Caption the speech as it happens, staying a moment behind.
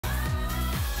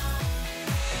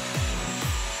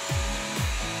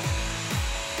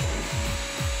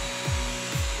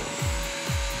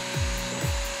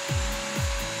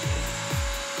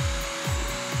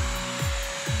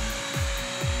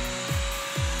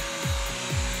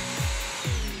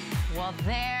Well,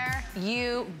 there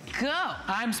you go.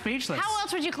 I'm speechless. How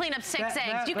else would you clean up 6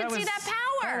 eggs? You can see that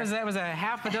power. That was a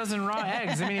half a dozen raw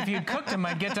eggs. I mean, if you'd cooked them,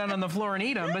 I'd get down on the floor and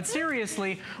eat them. But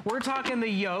seriously, we're talking the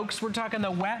yolks, we're talking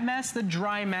the wet mess, the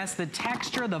dry mess, the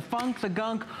texture, the funk, the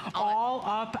gunk, all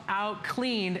up, out,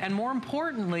 cleaned, and more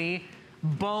importantly,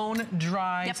 bone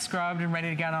dry, scrubbed, and ready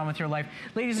to get on with your life.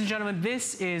 Ladies and gentlemen,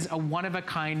 this is a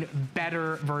one-of-a-kind,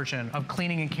 better version of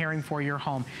cleaning and caring for your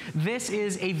home. This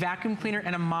is a vacuum cleaner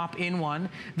and a mop in one.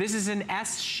 This is an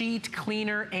S-sheet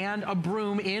cleaner and a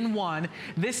broom in one.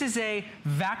 This is a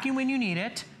vacuum when you need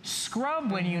it,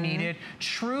 scrub when you need it,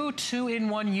 true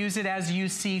 2-in-1, use it as you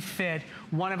see fit.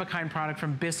 One-of-a-kind product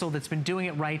from Bissell that's been doing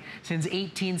it right since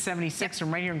 1876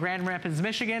 from right here in Grand Rapids,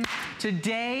 Michigan.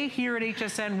 Today, here at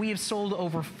HSN, we have sold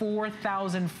over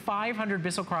 4,500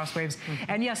 Bissell Crosswaves.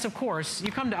 And yes, of course,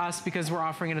 you come to us because we're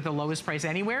offering it at the lowest price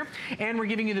anywhere, and we're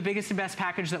giving you the biggest and best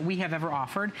package that we have ever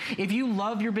offered. If you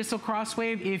love your Bissell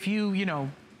Crosswave, if you know,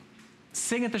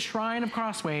 sing at the shrine of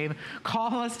Crosswave,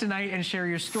 call us tonight and share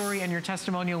your story and your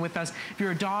testimonial with us. If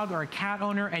you're a dog or a cat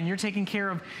owner and you're taking care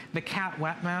of the cat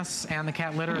wet mess and the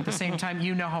cat litter at the same time,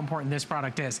 you know how important this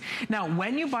product is. Now,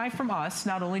 when you buy from us,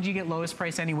 not only do you get lowest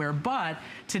price anywhere, but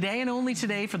today and only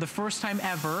today, for the first time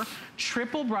ever,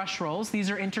 triple brush rolls.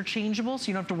 These are interchangeable, so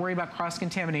you don't have to worry about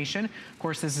cross-contamination. Of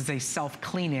course, this is a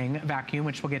self-cleaning vacuum,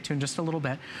 which we'll get to in just a little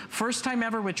bit. First time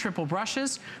ever with triple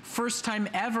brushes. First time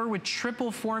ever with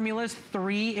triple formulas.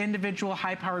 3 individual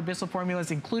high-powered Bissell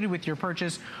formulas included with your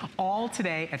purchase, all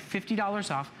today at $50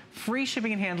 off, free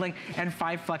shipping and handling, and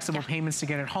 5 flexible payments to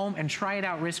get it home, and try it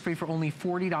out risk-free for only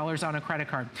 $40 on a credit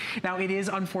card. Now, it is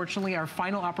unfortunately our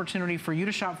final opportunity for you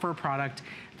to shop for a product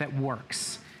that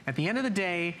works. At the end of the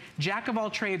day, jack of all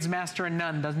trades, master of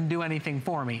none doesn't do anything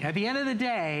for me. At the end of the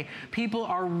day, people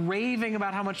are raving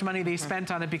about how much money they spent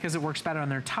on it because it works better on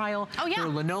their tile, their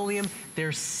linoleum,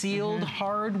 their sealed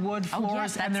hardwood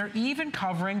floors, and they're even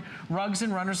covering rugs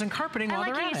and runners and carpeting while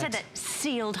they're at it. I like how you said that,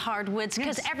 sealed hardwoods,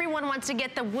 because everyone wants to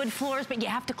get the wood floors, but you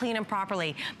have to clean them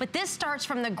properly. But this starts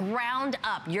from the ground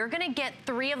up. You're gonna get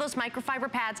 3 of those microfiber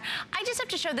pads. I just have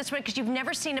to show this one because you've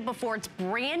never seen it before. It's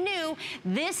brand new.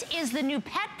 This is the new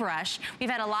pet brush. We've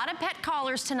had a lot of pet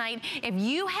callers tonight. If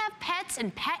you have pets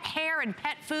and pet hair and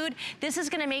pet food, this is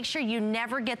gonna make sure you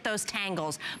never get those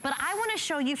tangles. But I wanna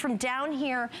show you from down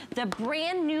here the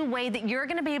brand new way that you're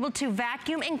gonna be able to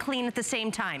vacuum and clean at the same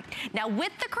time. Now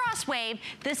with the Crosswave,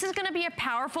 this is gonna be a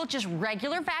powerful, just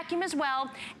regular vacuum as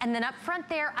well. And then up front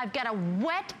there, I've got a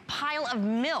wet pile of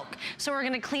milk. So we're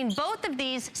gonna clean both of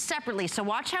these separately. So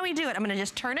watch how we do it. I'm gonna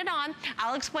just turn it on.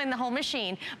 I'll explain the whole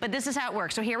machine, but this is how it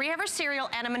works. So here we have our cereal,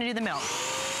 and I'm gonna do the milk.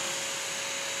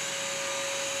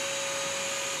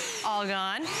 All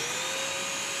gone.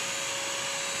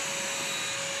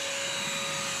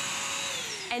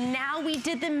 And now we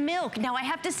did the milk. Now I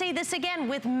have to say this again,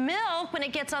 with milk, when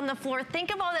it gets on the floor,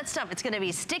 think of all that stuff. It's gonna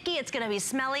be sticky, it's gonna be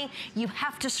smelly. You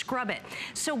have to scrub it.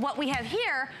 So what we have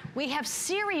here, we have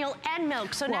cereal and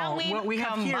milk. So now we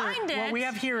combined it. What we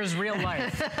have here is real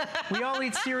life. We all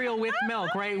eat cereal with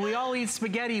milk, right? We all eat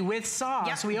spaghetti with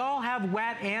sauce. We all have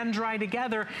wet and dry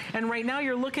together. And right now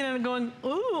you're looking at it going,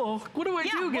 ooh, what do I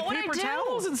do? Get paper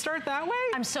towels and start that way?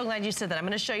 I'm so glad you said that. I'm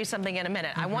gonna show you something in a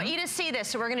minute. I want you to see this.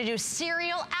 So we're gonna do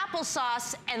cereal,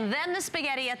 applesauce, and then the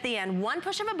spaghetti at the end. One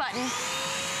push of a button.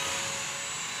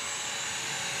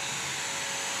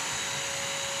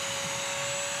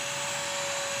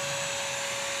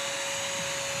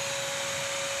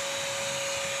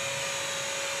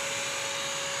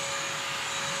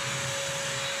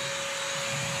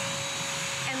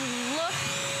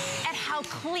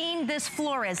 Clean this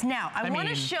floor is. Now, I want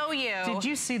to show you. Did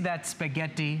you see that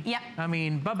spaghetti? Yep. I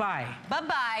mean, bye-bye.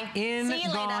 Bye-bye. In,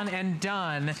 gone, and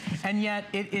done. And yet,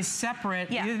 it is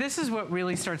separate. Yeah. This is what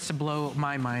really starts to blow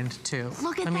my mind, too.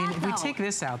 Look at that, though. If we take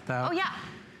this out, though. Oh, yeah.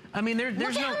 I mean, there's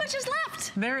look at how much is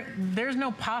left. There's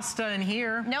no pasta in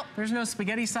here. Nope. There's no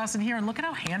spaghetti sauce in here. And look at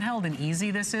how handheld and easy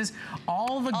this is.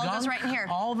 All the gunk, goes right in here.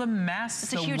 All the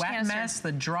mess, the wet mess,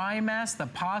 the dry mess, the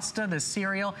pasta, the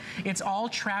cereal. It's all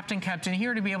trapped and kept in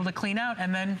here to be able to clean out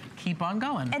and then keep on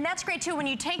going. And that's great too. When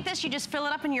you take this, you just fill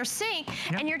it up in your sink,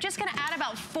 and you're just gonna add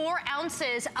about 4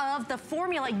 ounces of the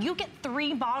formula. You get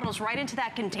 3 bottles right into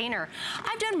that container.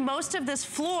 I've done most of this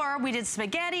floor. We did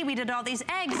spaghetti, we did all these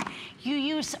eggs. You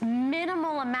use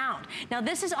minimal amount. Now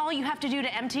this is all you have to do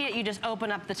to empty it. You just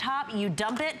open up the top, you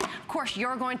dump it. Of course,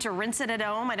 you're going to rinse it at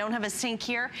home. I don't have a sink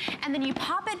here. And then you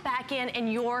pop it back in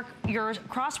and your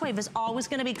Crosswave is always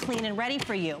gonna be clean and ready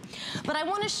for you. But I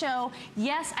wanna show,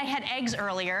 yes, I had eggs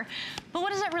earlier, but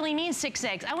what does that really mean, 6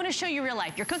 eggs? I wanna show you real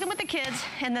life. You're cooking with the kids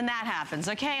and then that happens,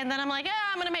 okay? And then I'm like,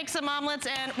 I'm gonna make some omelets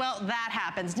and, well, that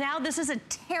happens. Now this is a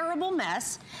terrible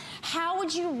mess. How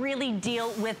would you really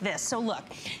deal with this? So look,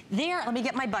 there, let me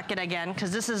get my bucket again,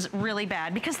 because this is really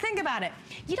bad. Because think about it,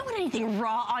 you don't want anything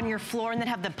raw on your floor and then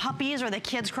have the puppies or the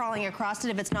kids crawling across it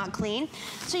if it's not clean.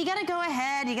 So you gotta go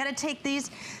ahead, you gotta take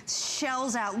these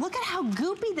shells out. Look at how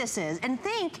goopy this is. And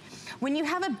think, when you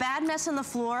have a bad mess on the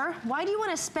floor, why do you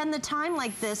wanna spend the time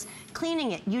like this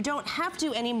cleaning it? You don't have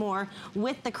to anymore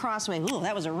with the Crosswave. Ooh,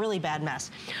 that was a really bad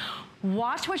mess.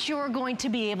 Watch what you're going to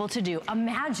be able to do.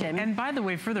 Imagine. And by the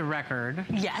way, for the record.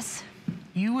 Yes.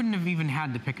 You wouldn't have even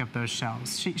had to pick up those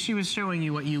shells. She was showing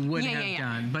you what you would have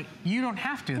done, but you don't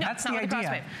have to. No, that's the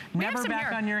idea. Never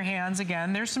back on your hands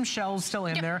again. There's some shells still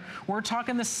in there. We're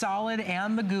talking the solid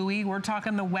and the gooey. We're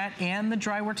talking the wet and the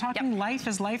dry. We're talking life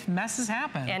as life messes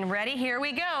happen. And ready, here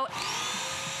we go.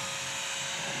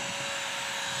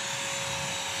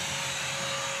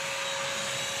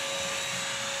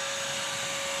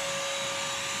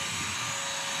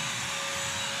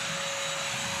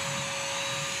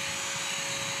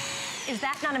 Is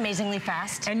that not amazingly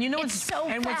fast? And you know it's so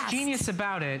fast. What's genius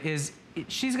about it is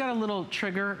she's got a little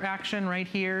trigger action right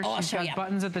here. She's got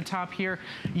buttons at the top here.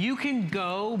 You can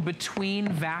go between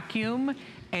vacuum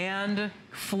and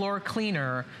floor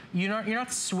cleaner. You're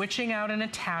not switching out an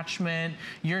attachment.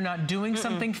 You're not doing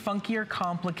something funky or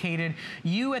complicated.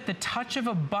 You, at the touch of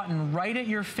a button right at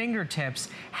your fingertips,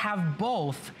 have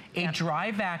both a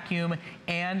dry vacuum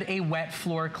and a wet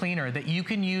floor cleaner that you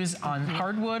can use on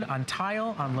hardwood, on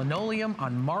tile, on linoleum,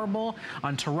 on marble,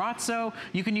 on terrazzo.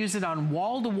 You can use it on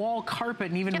wall-to-wall carpet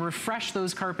and even refresh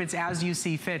those carpets as you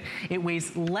see fit. It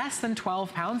weighs less than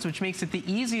 12 pounds, which makes it the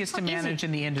easiest to manage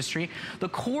in the industry. The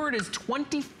cord is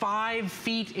 25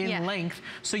 feet in length,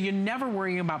 so you're never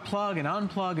worrying about plug and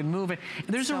unplug and move it.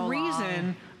 There's a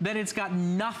reason that it's got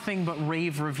nothing but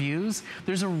rave reviews.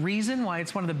 There's a reason why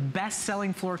it's one of the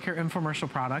best-selling floor care infomercial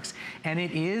products, and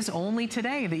it is only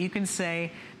today that you can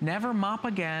say, never mop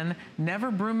again,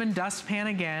 never broom and dustpan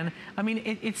again. I mean,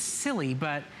 it's silly,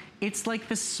 but it's like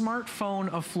the smartphone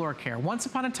of floor care. Once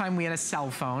upon a time, we had a cell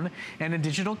phone and a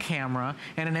digital camera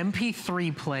and an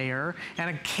MP3 player and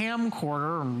a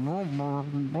camcorder.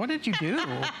 What did you do?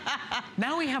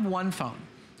 Now we have one phone.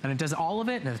 And it does all of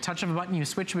it, and at the touch of a button, you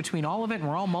switch between all of it, and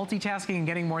we're all multitasking and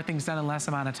getting more things done in less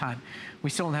amount of time. We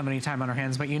still don't have any time on our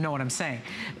hands, but you know what I'm saying.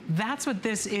 That's what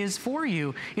this is for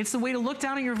you. It's the way to look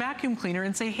down at your vacuum cleaner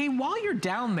and say, hey, while you're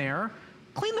down there,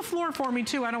 clean the floor for me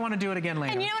too. I don't want to do it again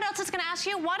later. And you know what else it's going to ask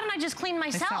you? Why don't I just clean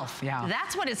myself?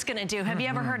 That's what it's going to do. Have you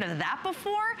ever heard of that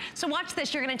before? So watch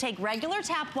this. You're going to take regular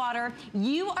tap water.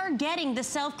 You are getting the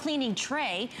self-cleaning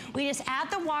tray. We just add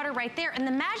the water right there. And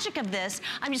the magic of this,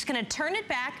 I'm just going to turn it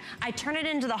back. I turn it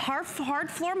into the hard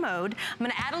floor mode. I'm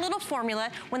going to add a little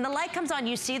formula. When the light comes on,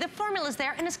 you see the formula's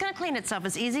there, and it's going to clean itself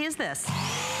as easy as this.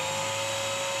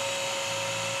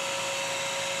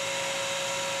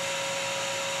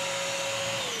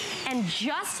 And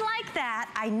just like that,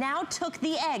 I now took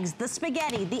the eggs, the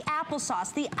spaghetti, the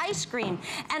applesauce, the ice cream,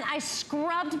 and I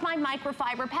scrubbed my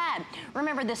microfiber pad.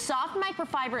 Remember, the soft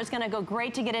microfiber is gonna go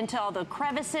great to get into all the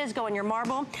crevices, go in your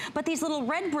marble, but these little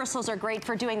red bristles are great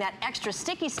for doing that extra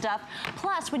sticky stuff.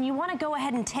 Plus, when you wanna go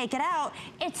ahead and take it out,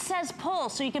 it says pull,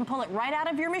 so you can pull it right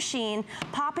out of your machine,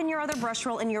 pop in your other brush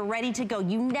roll, and you're ready to go.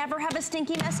 You never have a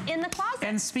stinky mess in the closet.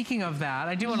 And speaking of that,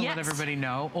 I do wanna let everybody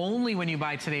know, only when you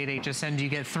buy today at HSN do you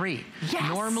get 3. Yes.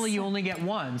 Normally you only get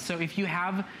 1. So if you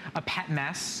have a pet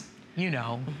mess, you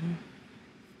know,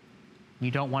 you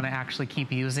don't want to actually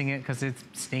keep using it because it's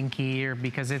stinky or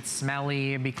because it's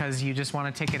smelly, because you just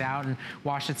want to take it out and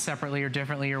wash it separately or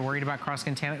differently, you're worried about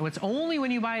cross-contamination. It's only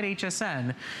when you buy at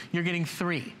HSN, you're getting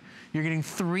 3. You're getting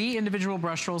 3 individual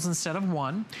brush rolls instead of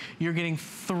 1. You're getting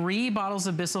 3 bottles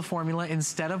of BISSELL formula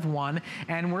instead of 1.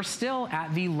 And we're still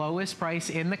at the lowest price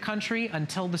in the country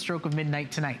until the stroke of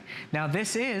midnight tonight. Now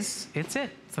this is, it's it.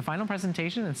 It's the final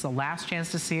presentation. It's the last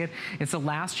chance to see it. It's the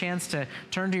last chance to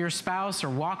turn to your spouse or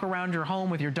walk around your home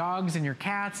with your dogs and your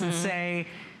cats and say,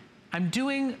 I'm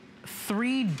doing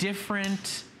 3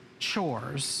 different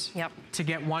chores to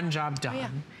get one job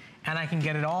done. and I can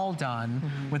get it all done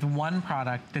with one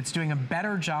product that's doing a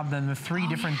better job than the 3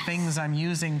 different things I'm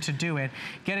using to do it.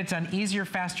 Get it done easier,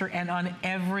 faster, and on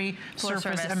every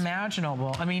surface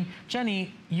imaginable. I mean,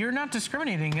 Jenny, you're not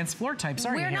discriminating against floor types,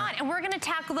 are you? We're not, and we're gonna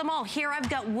tackle them all. Here I've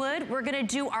got wood, we're gonna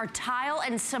do our tile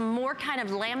and some more kind of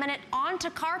laminate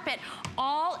onto carpet,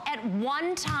 all at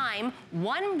one time,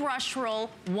 one brush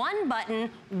roll, one button,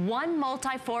 one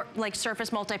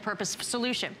surface multi-purpose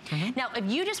solution. Now,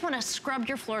 if you just wanna scrub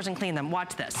your floors and clean them,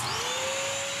 watch this.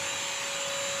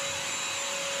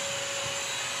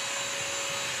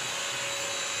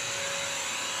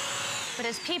 But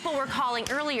as people were calling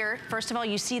earlier, first of all,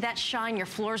 you see that shine, your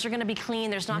floors are gonna be clean,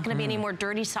 there's not gonna be any more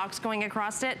dirty socks going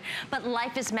across it, but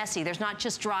life is messy. There's not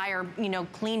just dry or,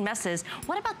 clean messes.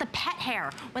 What about the pet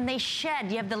hair? When they shed,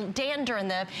 you have the dander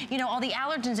and the, all the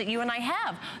allergens that you and I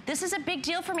have. This is a big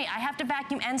deal for me. I have to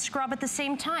vacuum and scrub at the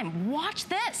same time. Watch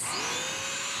this.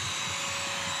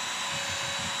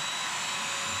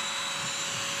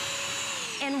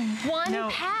 In one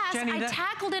pass, Jenny, I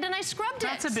tackled it and I scrubbed it.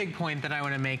 That's a big point that I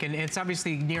want to make, and it's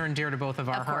obviously near and dear to both of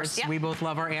our hearts. We both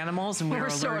love our animals, and we're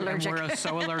so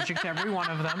allergic to every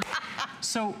one of them.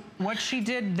 So what she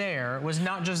did there was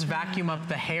not just vacuum up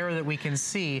the hair that we can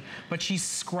see, but she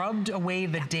scrubbed away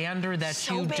the dander that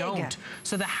you don't.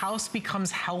 So the house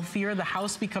becomes healthier, the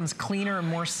house becomes cleaner and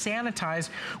more sanitized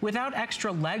without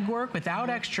extra legwork, without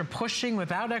extra pushing,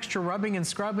 without extra rubbing and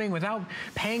scrubbing, without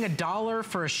paying $1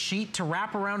 for a sheet to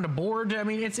wrap around a board. I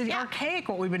mean, it's archaic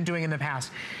what we've been doing in the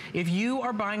past. If you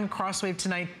are buying a Crosswave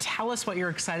tonight, tell us what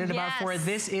you're excited about for it.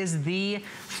 This is the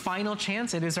final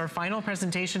chance. It is our final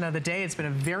presentation of the day. It's been a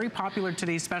very popular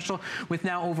today's special with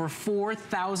now over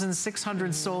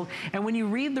 4,600 sold. And when you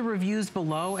read the reviews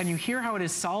below and you hear how it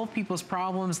has solved people's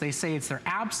problems, they say it's their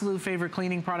absolute favorite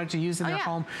cleaning product to use in their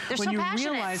home. When you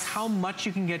realize how much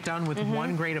you can get done with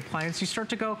one great appliance, you start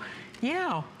to go,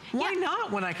 why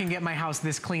not when I can get my house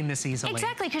this clean this easily?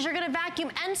 Exactly, because you're gonna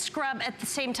vacuum and scrub at the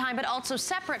same time, but also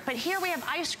separate. But here we have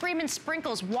ice cream and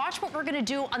sprinkles. Watch what we're gonna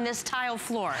do on this tile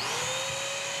floor.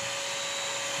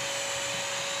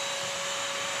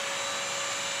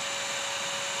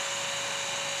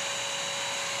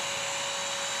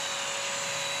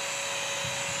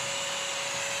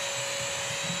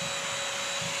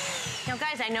 Now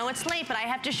guys, I know it's late, but I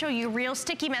have to show you real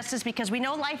sticky messes because we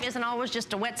know life isn't always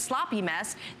just a wet, sloppy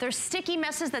mess. There's sticky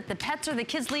messes that the pets or the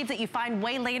kids leave that you find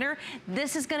way later.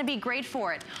 This is gonna be great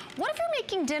for it. What if you're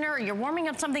making dinner or you're warming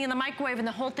up something in the microwave and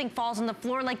the whole thing falls on the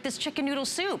floor like this chicken noodle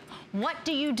soup? What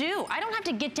do? I don't have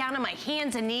to get down on my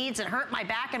hands and knees and hurt my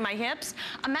back and my hips.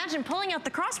 Imagine pulling out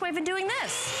the Crosswave and doing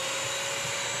this.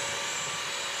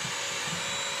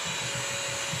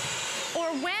 Or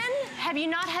when have you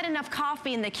not had enough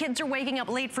coffee and the kids are waking up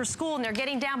late for school and they're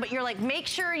getting down, but you're like, make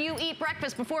sure you eat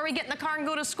breakfast before we get in the car and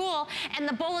go to school, and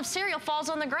the bowl of cereal falls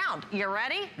on the ground. You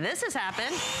ready? This has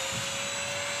happened.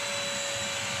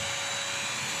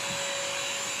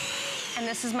 And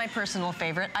this is my personal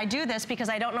favorite. I do this because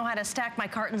I don't know how to stack my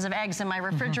cartons of eggs in my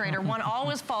refrigerator. One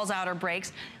always falls out or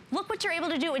breaks. Look what you're able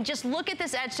to do, and just look at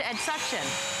this edge-to-edge suction.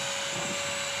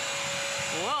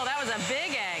 Whoa, that was a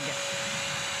big egg.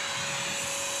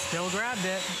 Still grabbed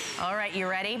it. All right, you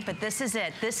ready? But this is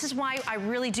it. This is why I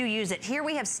really do use it. Here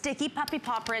we have sticky puppy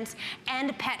paw prints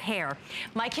and pet hair.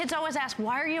 My kids always ask,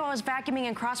 why are you always vacuuming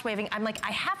and cross-waving? I'm like,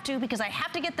 I have to because I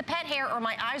have to get the pet hair or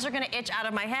my eyes are gonna itch out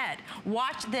of my head.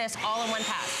 Watch this all in one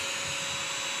pass.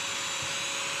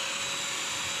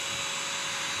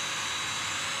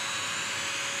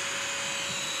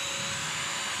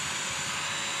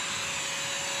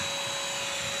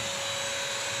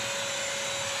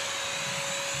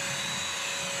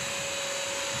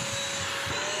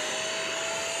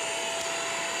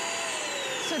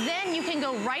 So then you can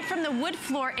go right from the wood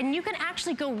floor and you can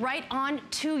actually go right on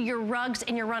to your rugs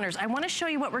and your runners. I want to show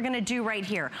you what we're going to do right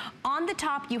here. On the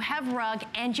top, you have rug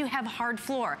and you have hard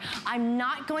floor. I'm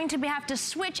not going to have to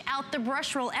switch out the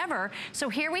brush roll ever. So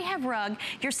here we have rug.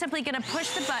 You're simply going to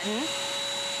push the button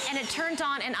and it turns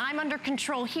on, and I'm under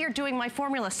control here doing my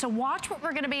formula. So watch what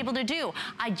we're going to be able to do.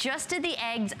 I just did the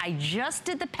eggs. I just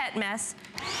did the pet mess.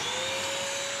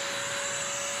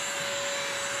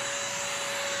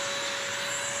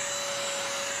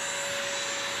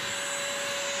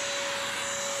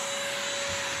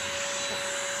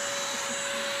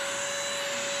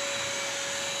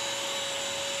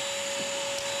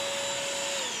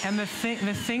 And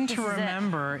the thing to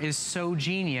remember is so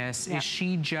genius is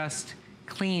she just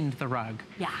cleaned the rug.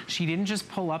 Yeah. She didn't just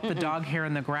pull up the dog hair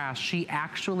in the grass. She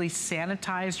actually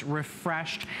sanitized,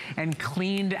 refreshed, and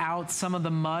cleaned out some of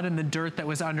the mud and the dirt that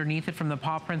was underneath it from the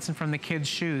paw prints and from the kids'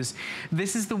 shoes.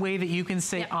 This is the way that you can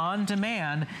say on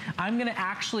demand, I'm gonna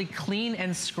actually clean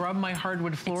and scrub my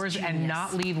hardwood floors and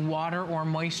not leave water or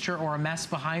moisture or a mess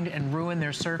behind and ruin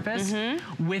their surface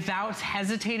without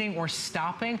hesitating or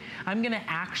stopping. I'm gonna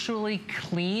actually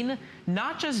clean,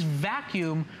 not just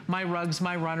vacuum my rugs,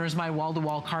 my runners, my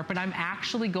wall-to-wall carpet. I'm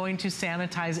actually going to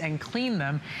sanitize and clean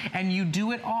them. And you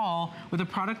do it all with a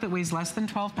product that weighs less than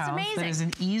 12 pounds. That is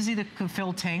an easy to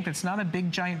fill tank. That's not a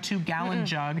big giant 2-gallon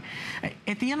jug.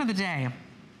 At the end of the day,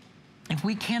 if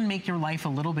we can make your life a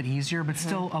little bit easier, but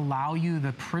still allow you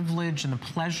the privilege and the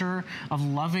pleasure of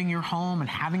loving your home and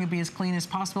having it be as clean as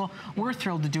possible, we're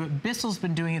thrilled to do it. Bissell's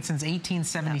been doing it since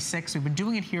 1876. We've been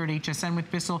doing it here at HSN with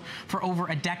Bissell for over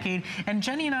a decade. And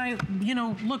Jenny and I, you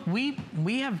know, look, we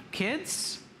have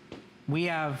kids, we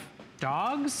have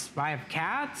dogs, I have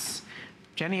cats.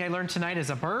 Jenny, I learned tonight, is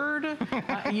a bird.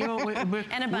 You know,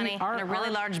 and a bunny, and a really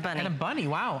large bunny. And a bunny,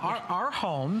 wow. Our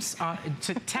homes,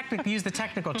 to technically use the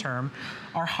technical term,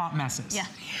 are hot messes. Yeah,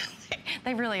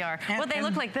 they really are. Well, they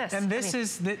look like this. And this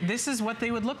is what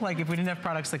they would look like if we didn't have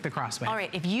products like the Crosswave. All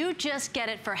right, if you just get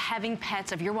it for having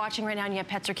pets, if you're watching right now and you have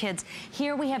pets or kids,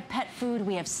 here we have pet food,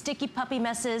 we have sticky puppy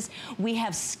messes, we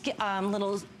have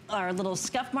our little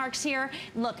scuff marks here.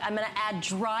 Look, I'm gonna add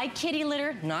dry kitty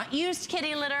litter, not used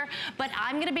kitty litter, but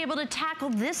I'm gonna be able to tackle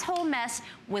this whole mess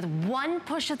with one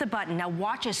push of the button. Now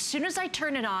watch, as soon as I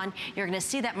turn it on, you're gonna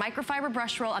see that microfiber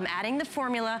brush roll. I'm adding the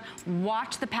formula.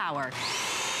 Watch the power.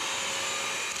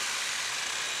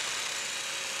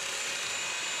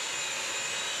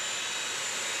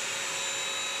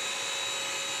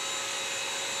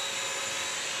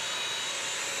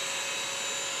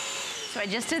 So I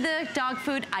just did the dog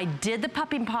food, I did the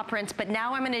puppy paw prints, but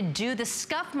now I'm gonna do the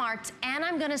scuff marks and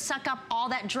I'm gonna suck up all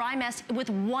that dry mess with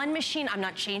one machine. I'm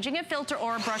not changing a filter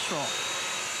or a brush roll.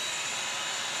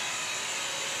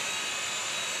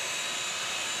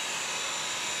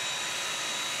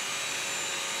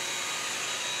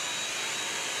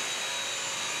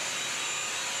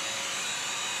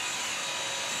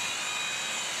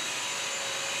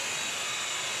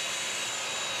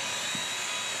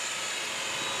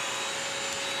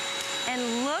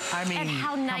 And look at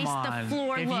how nice the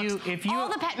floor looks. All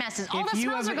the pet messes, all the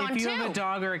smells are gone too. If you have a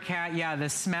dog or a cat, yeah, the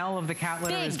smell of the cat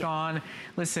litter is gone.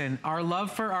 Listen, our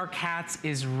love for our cats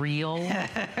is real.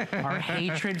 Our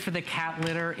hatred for the cat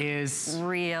litter is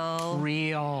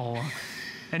real.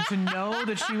 And to know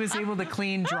that she was able to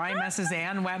clean dry messes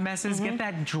and wet messes, get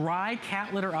that dry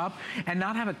cat litter up and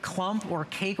not have it clump or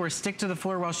cake or stick to the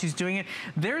floor while she's doing it.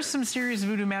 There's some serious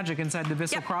voodoo magic inside the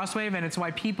BISSELL Crosswave, and it's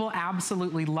why people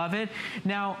absolutely love it.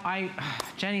 Now,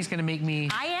 Jenny's gonna make me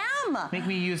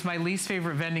use my least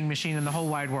favorite vending machine in the whole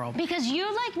wide world. Because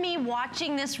you, like me,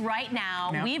 watching this right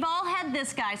now, we've all had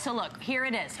this guy. So look, here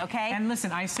it is, okay? And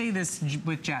listen, I say this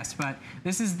with Jess, but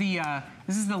this is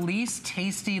the least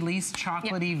tasty, least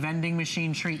chocolatey vending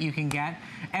machine treat you can get.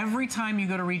 Every time you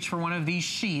go to reach for one of these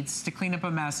sheets to clean up a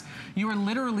mess, you are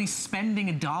literally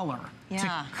spending $1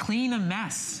 to clean a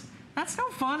mess. That's no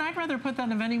fun. I'd rather put that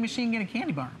in a vending machine and get a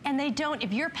candy bar. And they don't.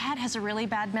 If your pet has a really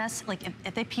bad mess, like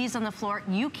if they pees on the floor,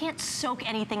 you can't soak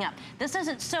anything up. This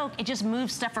doesn't soak, it just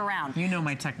moves stuff around. You know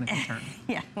my technical term.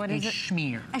 Yeah, what is it? A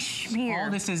schmear. A schmear. All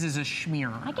this is a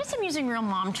schmear. I guess I'm using real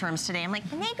mom terms today. I'm like,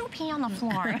 they go pee on the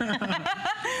floor.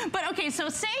 But okay, so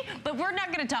but we're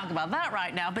not gonna talk about that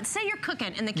right now, but say you're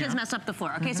cooking and the kids mess up the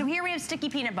floor. Okay, so here we have sticky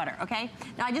peanut butter, okay?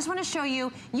 Now I just wanna show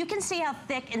you, you can see how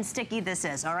thick and sticky this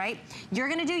is, all right? You're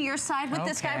gonna do your side with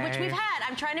this guy, which we've had.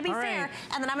 I'm trying to be fair,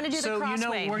 and then I'm gonna do the Crosswave.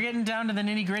 So, you know, we're getting down to the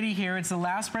nitty gritty here. It's the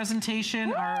last presentation.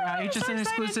 Woo, our HSN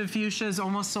exclusive fuchsia is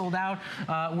almost sold out.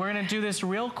 We're gonna do this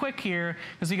real quick here,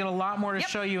 because we got a lot more to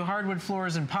show you, hardwood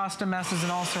floors and pasta messes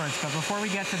and all sorts. But before we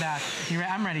get to that,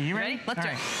 I'm ready. You ready? Let's do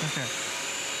it. Let's do it.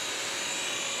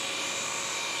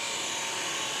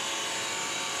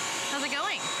 How's it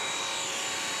going?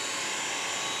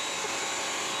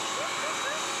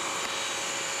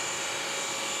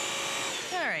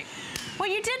 All right. Well,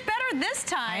 you did better this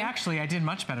time. I did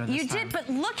much better this time. You did, but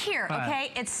look here,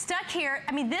 okay? It's stuck here.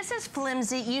 I mean, this is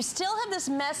flimsy. You still have this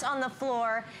mess on the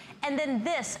floor. And then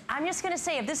this, I'm just gonna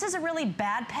say, if this is a really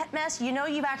bad pet mess, you know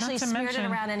you've actually smeared it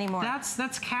around anymore.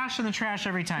 That's cash in the trash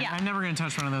every time. I'm never gonna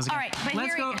touch one of those again. All right,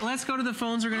 but let's go to the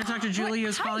phones. We're gonna talk to Julia,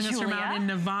 who's calling us from out in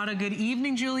Nevada. Good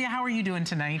evening, Julia. How are you doing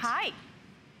tonight? Hi.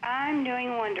 I'm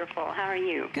doing wonderful. How are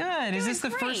you? Good. Is this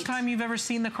the first time you've ever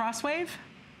seen the Crosswave?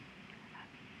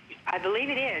 I believe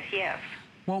it is, yes.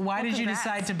 Well, why did you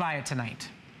decide to buy it tonight?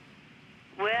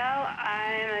 Well,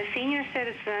 I'm a senior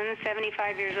citizen,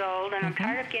 75 years old, and I'm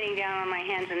tired of getting down on my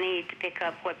hands and knees to pick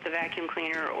up what the vacuum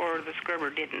cleaner or the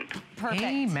scrubber didn't. Perfect.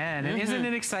 Amen. And isn't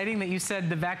it exciting that you said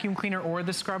the vacuum cleaner or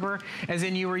the scrubber, as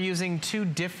in you were using two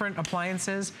different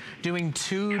appliances, doing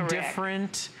two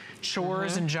different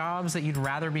chores and jobs that you'd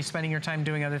rather be spending your time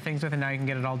doing other things with, and now you can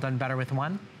get it all done better with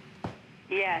one?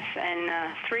 Yes,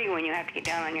 and 3 when you have to get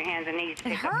down on your hands and knees to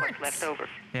pick up what's left over.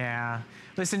 Yeah.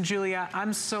 Listen, Julia,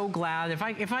 I'm so glad.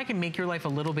 If I can make your life a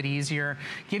little bit easier,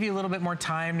 give you a little bit more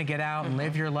time to get out and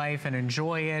live your life and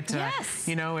enjoy it. Yes.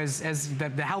 You know, as the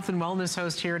health and wellness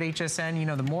host here at HSN, you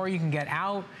know, the more you can get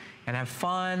out and have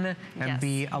fun and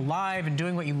be alive and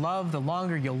doing what you love, the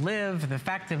longer you'll live. The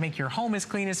fact that make your home as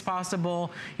clean as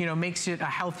possible, you know, makes it a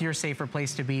healthier, safer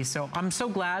place to be. So I'm so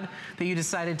glad that you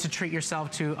decided to treat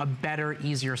yourself to a better,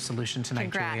 easier solution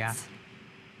tonight, Julia.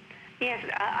 Yes,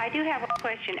 I do have a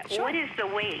question. Sure. What is the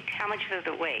weight? How much does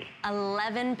it weigh?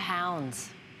 11 pounds.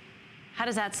 How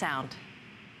does that sound?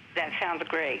 That sounds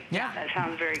great. Yeah. That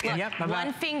sounds very good. Look,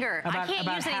 one finger. I can't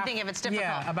use anything if it's difficult.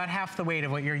 Yeah, about half the weight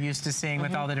of what you're used to seeing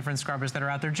with all the different scrubbers that are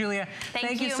out there. Julia,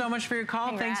 thank you so much for your call.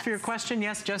 Congrats. Thanks for your question.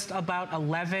 Yes, just about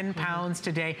 11 pounds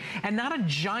today. And not a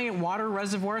giant water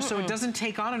reservoir, so it doesn't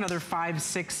take on another 5,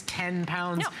 6, 10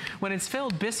 pounds when it's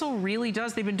filled. Bissell really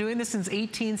does. They've been doing this since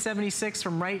 1876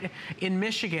 from right in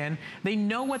Michigan. They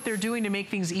know what they're doing to make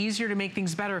things easier, to make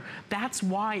things better. That's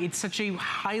why it's such a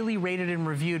highly rated and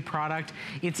reviewed product.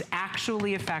 It's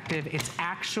actually effective. It's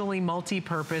actually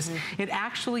multi-purpose. It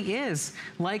actually is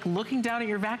like looking down at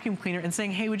your vacuum cleaner and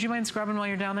saying, hey, would you mind scrubbing while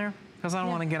you're down there? Because I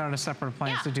don't want to get out a separate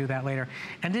appliance to do that later.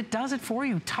 And it does it for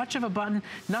you. Touch of a button,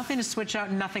 nothing to switch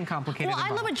out, nothing complicated. Well,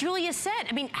 I love what Julia said.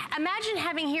 I mean, imagine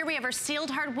having here, we have our sealed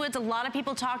hardwoods. A lot of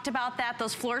people talked about that,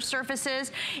 those floor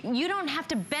surfaces. You don't have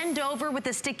to bend over with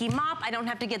a sticky mop. I don't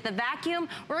have to get the vacuum.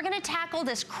 We're gonna tackle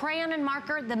this crayon and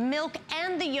marker, the milk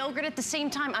and the yogurt at the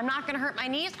same time. I'm not gonna hurt my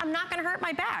knees. I'm not gonna hurt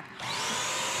my back.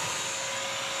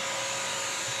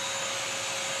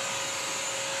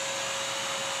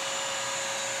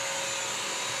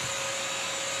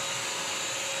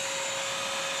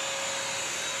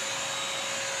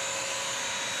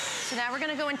 So now we're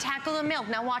gonna go and tackle the milk.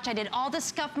 Now watch, I did all the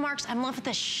scuff marks. I'm left with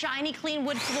a shiny, clean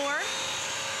wood floor.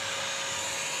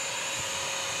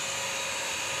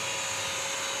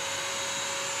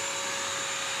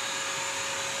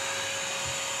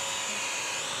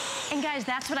 And guys,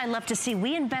 that's what I love to see.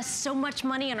 We invest so much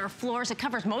money in our floors. It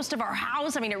covers most of our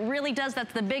house. I mean, it really does.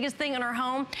 That's the biggest thing in our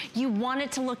home. You want it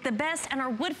to look the best. And our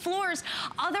wood floors,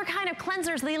 other kind of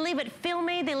cleansers, they leave it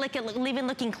filmy. They leave it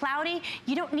looking cloudy.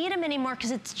 You don't need them anymore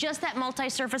because it's just that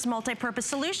multi-surface, multi-purpose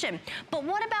solution. But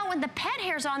what about when the pet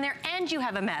hair's on there and you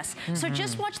have a mess? So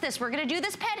just watch this. We're gonna do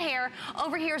this pet hair.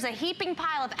 Over here is a heaping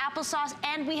pile of applesauce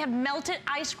and we have melted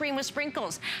ice cream with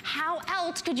sprinkles. How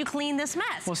else could you clean this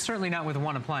mess? Well, certainly not with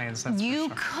one appliance. That's you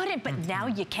couldn't, but now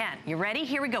you can. You ready?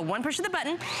 Here we go. One push of the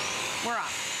button. We're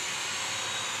off.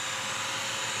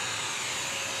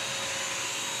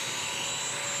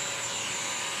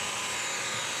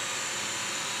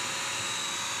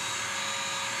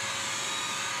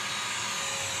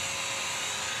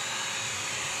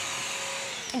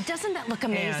 And doesn't that look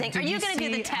amazing? Are you going to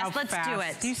do the test? Let's do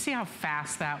it. Do you see how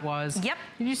fast that was? Yep.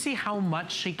 Did you see how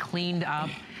much she cleaned up?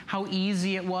 How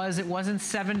easy it was. It wasn't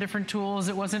 7 different tools.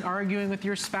 It wasn't arguing with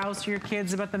your spouse or your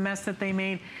kids about the mess that they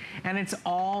made. And it's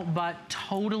all but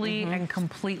totally and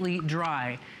completely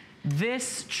dry.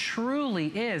 This truly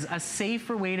is a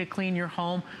safer way to clean your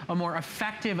home, a more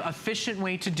effective, efficient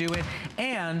way to do it.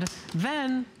 And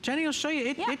then Jenny will show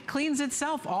you, it cleans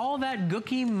itself. All that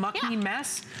gooky, mucky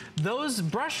mess, those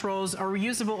brush rolls are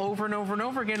reusable over and over and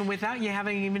over again without you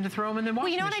having even to throw them in the washing machine.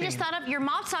 Well, you know what I just thought of? Your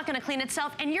mop's not gonna clean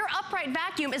itself, and your upright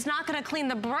vacuum is not gonna clean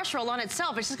the brush roll on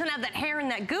itself. It's just gonna have that hair and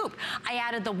that goop. I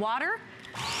added the water.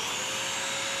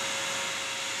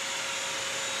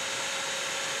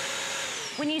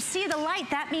 When you see the light,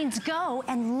 that means go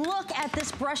and look at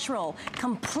this brush roll.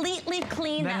 Completely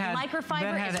clean. That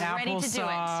microfiber is ready to do it.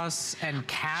 Applesauce and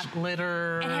cat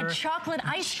litter. It had chocolate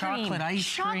ice cream. Chocolate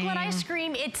ice cream. Chocolate ice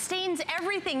cream. It stains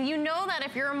everything. You know that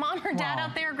if you're a mom or dad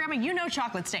out there, grandma, you know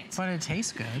chocolate stains. But it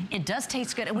tastes good. It does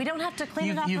taste good, and we don't have to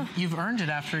clean it up. You've earned it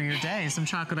after your day. Some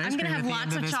chocolate ice cream at the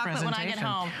end of this presentation. I'm gonna have lots of chocolate when I get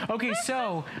home. Okay,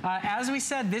 so as we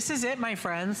said, this is it, my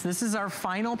friends. This is our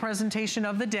final presentation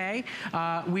of the day.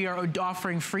 We are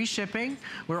offering free shipping.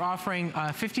 We're offering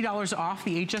 $50 off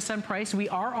the HSN price. We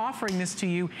are offering this to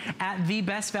you at the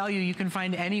best value you can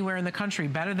find anywhere in the country.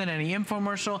 Better than any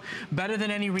infomercial, better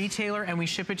than any retailer, and we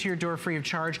ship it to your door free of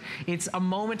charge. It's a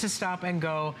moment to stop and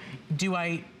go, do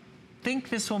I think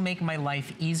this will make my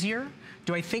life easier?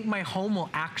 Do I think my home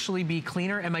will actually be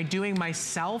cleaner? Am I doing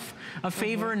myself a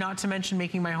favor, not to mention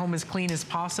making my home as clean as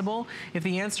possible? If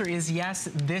the answer is yes,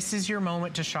 this is your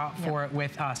moment to shop for it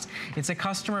with us. It's a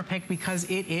customer pick because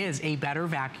it is a better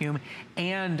vacuum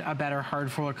and a better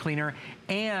hard floor cleaner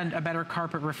and a better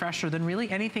carpet refresher than really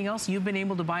anything else you've been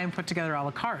able to buy and put together a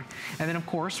la carte. And then of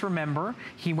course, remember,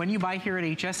 when you buy here at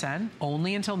HSN,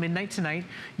 only until midnight tonight,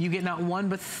 you get not 1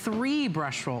 but 3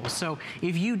 brush rolls. So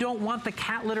if you don't want the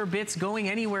cat litter bits going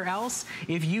anywhere else,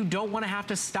 if you don't want to have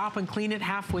to stop and clean it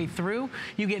halfway through,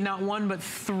 you get not 1 but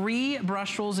 3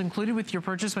 brush rolls included with your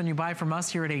purchase when you buy from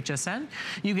us here at HSN.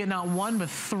 You get not 1 but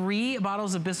 3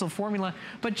 bottles of BISSELL formula.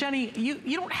 But Jenny, you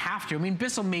don't have to. I mean,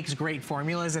 BISSELL makes great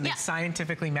formulas and they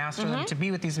scientifically master them to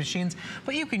be with these machines,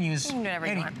 but you can use whatever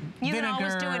you want. You can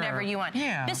always do whatever you want.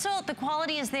 Yeah. BISSELL, the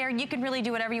quality is there. You can really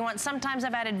do whatever you want. Sometimes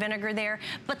I've added vinegar there,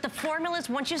 but the formulas,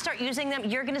 once you start using them,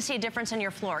 you're going to see a difference in your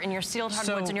floor, in your sealed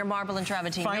hardwoods, in your marble and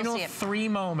travertine. Final 3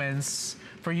 moments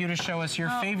for you to show us your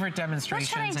favorite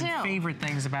demonstrations and favorite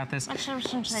things about this.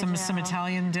 Some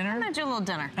Italian dinner? I'm gonna do a little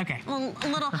dinner. Okay. A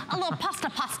little pasta.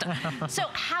 So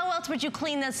how else would you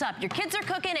clean this up? Your kids are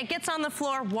cooking, it gets on the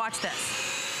floor, watch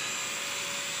this.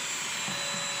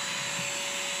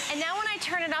 And now when I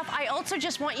turn it off, I also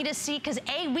just want you to see, because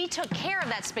A, we took care of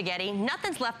that spaghetti,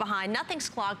 nothing's left behind, nothing's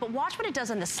clogged, but watch what it does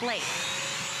on the slate.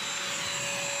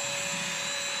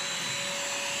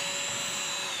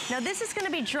 Now this is gonna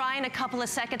be dry in a couple of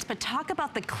seconds, but talk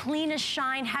about the cleanest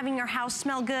shine, having your house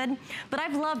smell good. But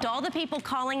I've loved all the people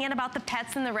calling in about the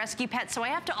pets and the rescue pets, so I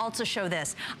have to also show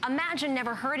this. Imagine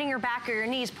never hurting your back or your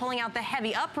knees, pulling out the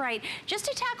heavy upright, just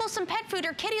to tackle some pet food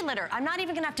or kitty litter. I'm not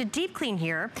even gonna have to deep clean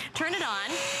here. Turn it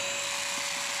on.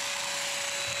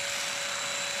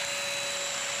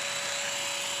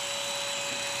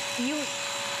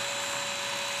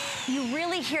 You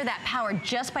really hear that power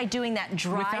just by doing that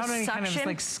dry suction. Without any kind of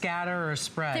like scatter or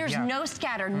spread. There's no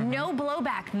scatter, no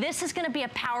blowback. This is gonna be a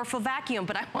powerful vacuum,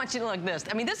 but I want you to look at this.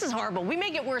 I mean, this is horrible. We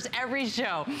make it worse every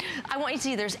show. I want you to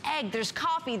see there's egg, there's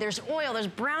coffee, there's oil, there's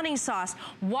browning sauce.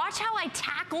 Watch how I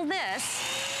tackle this.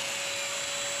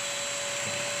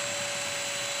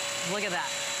 Look at that.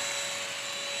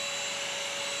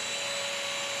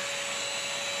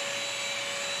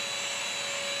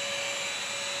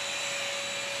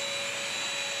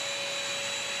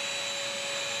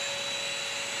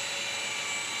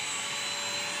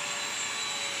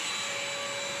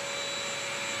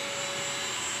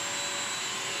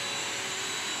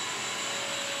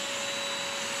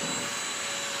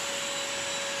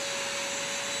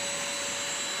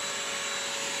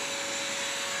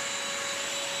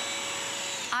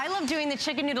 I love doing the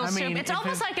chicken noodle soup. It's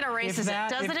almost like it erases it,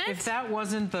 doesn't it? If that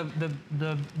wasn't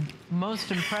the most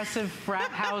impressive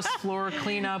frat house floor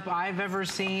cleanup I've ever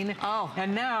seen.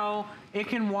 And now it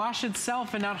can wash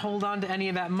itself and not hold on to any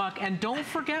of that muck. And don't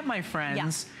forget, my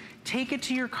friends, take it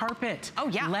to your carpet.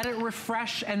 Let it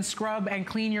refresh and scrub and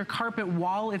clean your carpet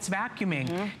while it's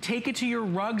vacuuming. Take it to your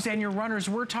rugs and your runners.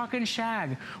 We're talking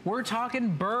shag. We're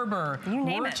talking Berber.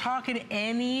 We're talking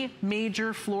any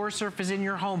major floor surface in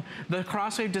your home. The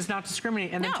Crosswave does not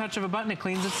discriminate, and the touch of a button, it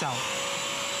cleans itself.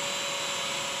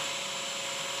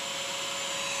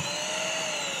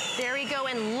 There we go,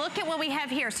 and look at what we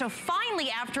have here. So finally,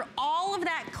 after all of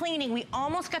that cleaning, we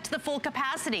almost got to the full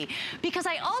capacity. Because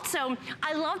I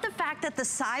love the fact that the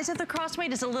size of the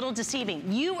Crosswave is a little deceiving.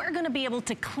 You are gonna be able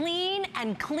to clean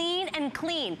and clean and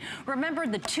clean. Remember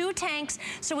the 2 tanks,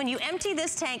 so when you empty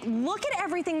this tank, look at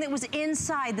everything that was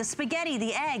inside, the spaghetti,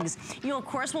 the eggs. You, of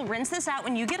course, will rinse this out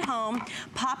when you get home,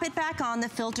 pop it back on, the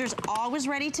filter's always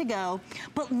ready to go.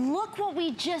 But look what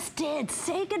we just did.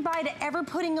 Say goodbye to ever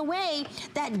putting away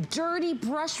that dirty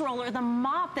brush roll or the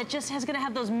mop that just is gonna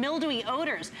have those mildewy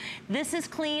odors. This is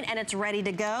clean and it's ready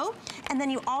to go. And then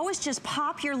you always just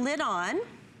pop your lid on.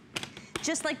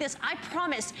 Just like this. I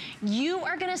promise you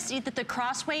are gonna see that the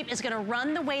Crosswave is gonna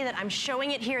run the way that I'm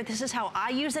showing it here. This is how I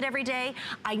use it every day.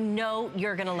 I know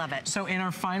you're gonna love it. So in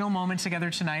our final moment together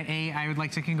tonight, I would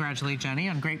like to congratulate Jenny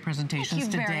on great presentations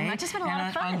today. Thank you very much. It's been a lot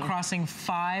of fun. On crossing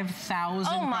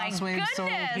 5,000 Crosswaves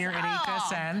sold here at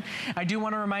HSN. I do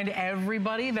want to remind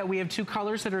everybody that we have 2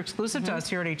 colors that are exclusive to us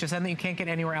here at HSN that you can't get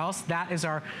anywhere else. That is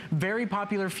our very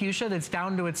popular fuchsia that's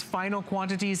down to its final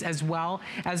quantities, as well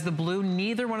as the blue.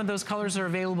 Neither one of those colors $4 are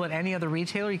available at any other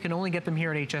retailer. You can only get them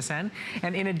here at HSN.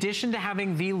 And in addition to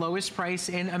having the lowest price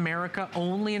in America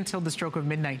only until the stroke of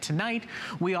midnight tonight,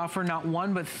 we offer not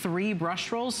 1 but 3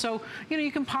 brush rolls. So, you know,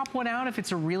 you can pop one out if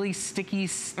it's a really sticky,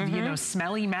 you know,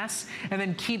 smelly mess, and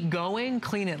then keep going,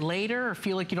 clean it later, or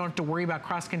feel like you don't have to worry about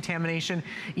cross-contamination,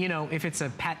 you know, if it's a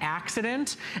pet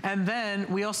accident. And then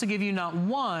we also give you not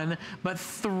 1, but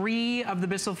 3 of the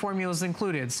BISSELL formulas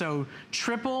included. So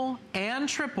triple and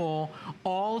triple,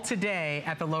 all today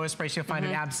at the lowest price. You'll find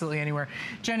it absolutely anywhere.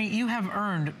 Jenny, you have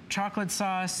earned chocolate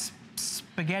sauce,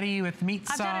 spaghetti with meat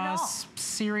sauce,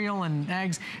 cereal and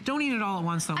eggs. Don't eat it all at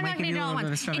once though. I'm not gonna eat it all at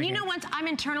once. And you know what? I'm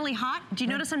internally hot. Do you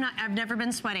notice I've never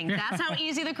been sweating? That's how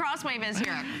easy the Crosswave is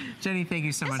here. Jenny, thank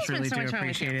you so much. Really do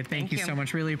appreciate it. Thank you so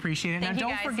much. Really appreciate it. Now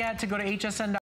don't forget to go to hsn.com.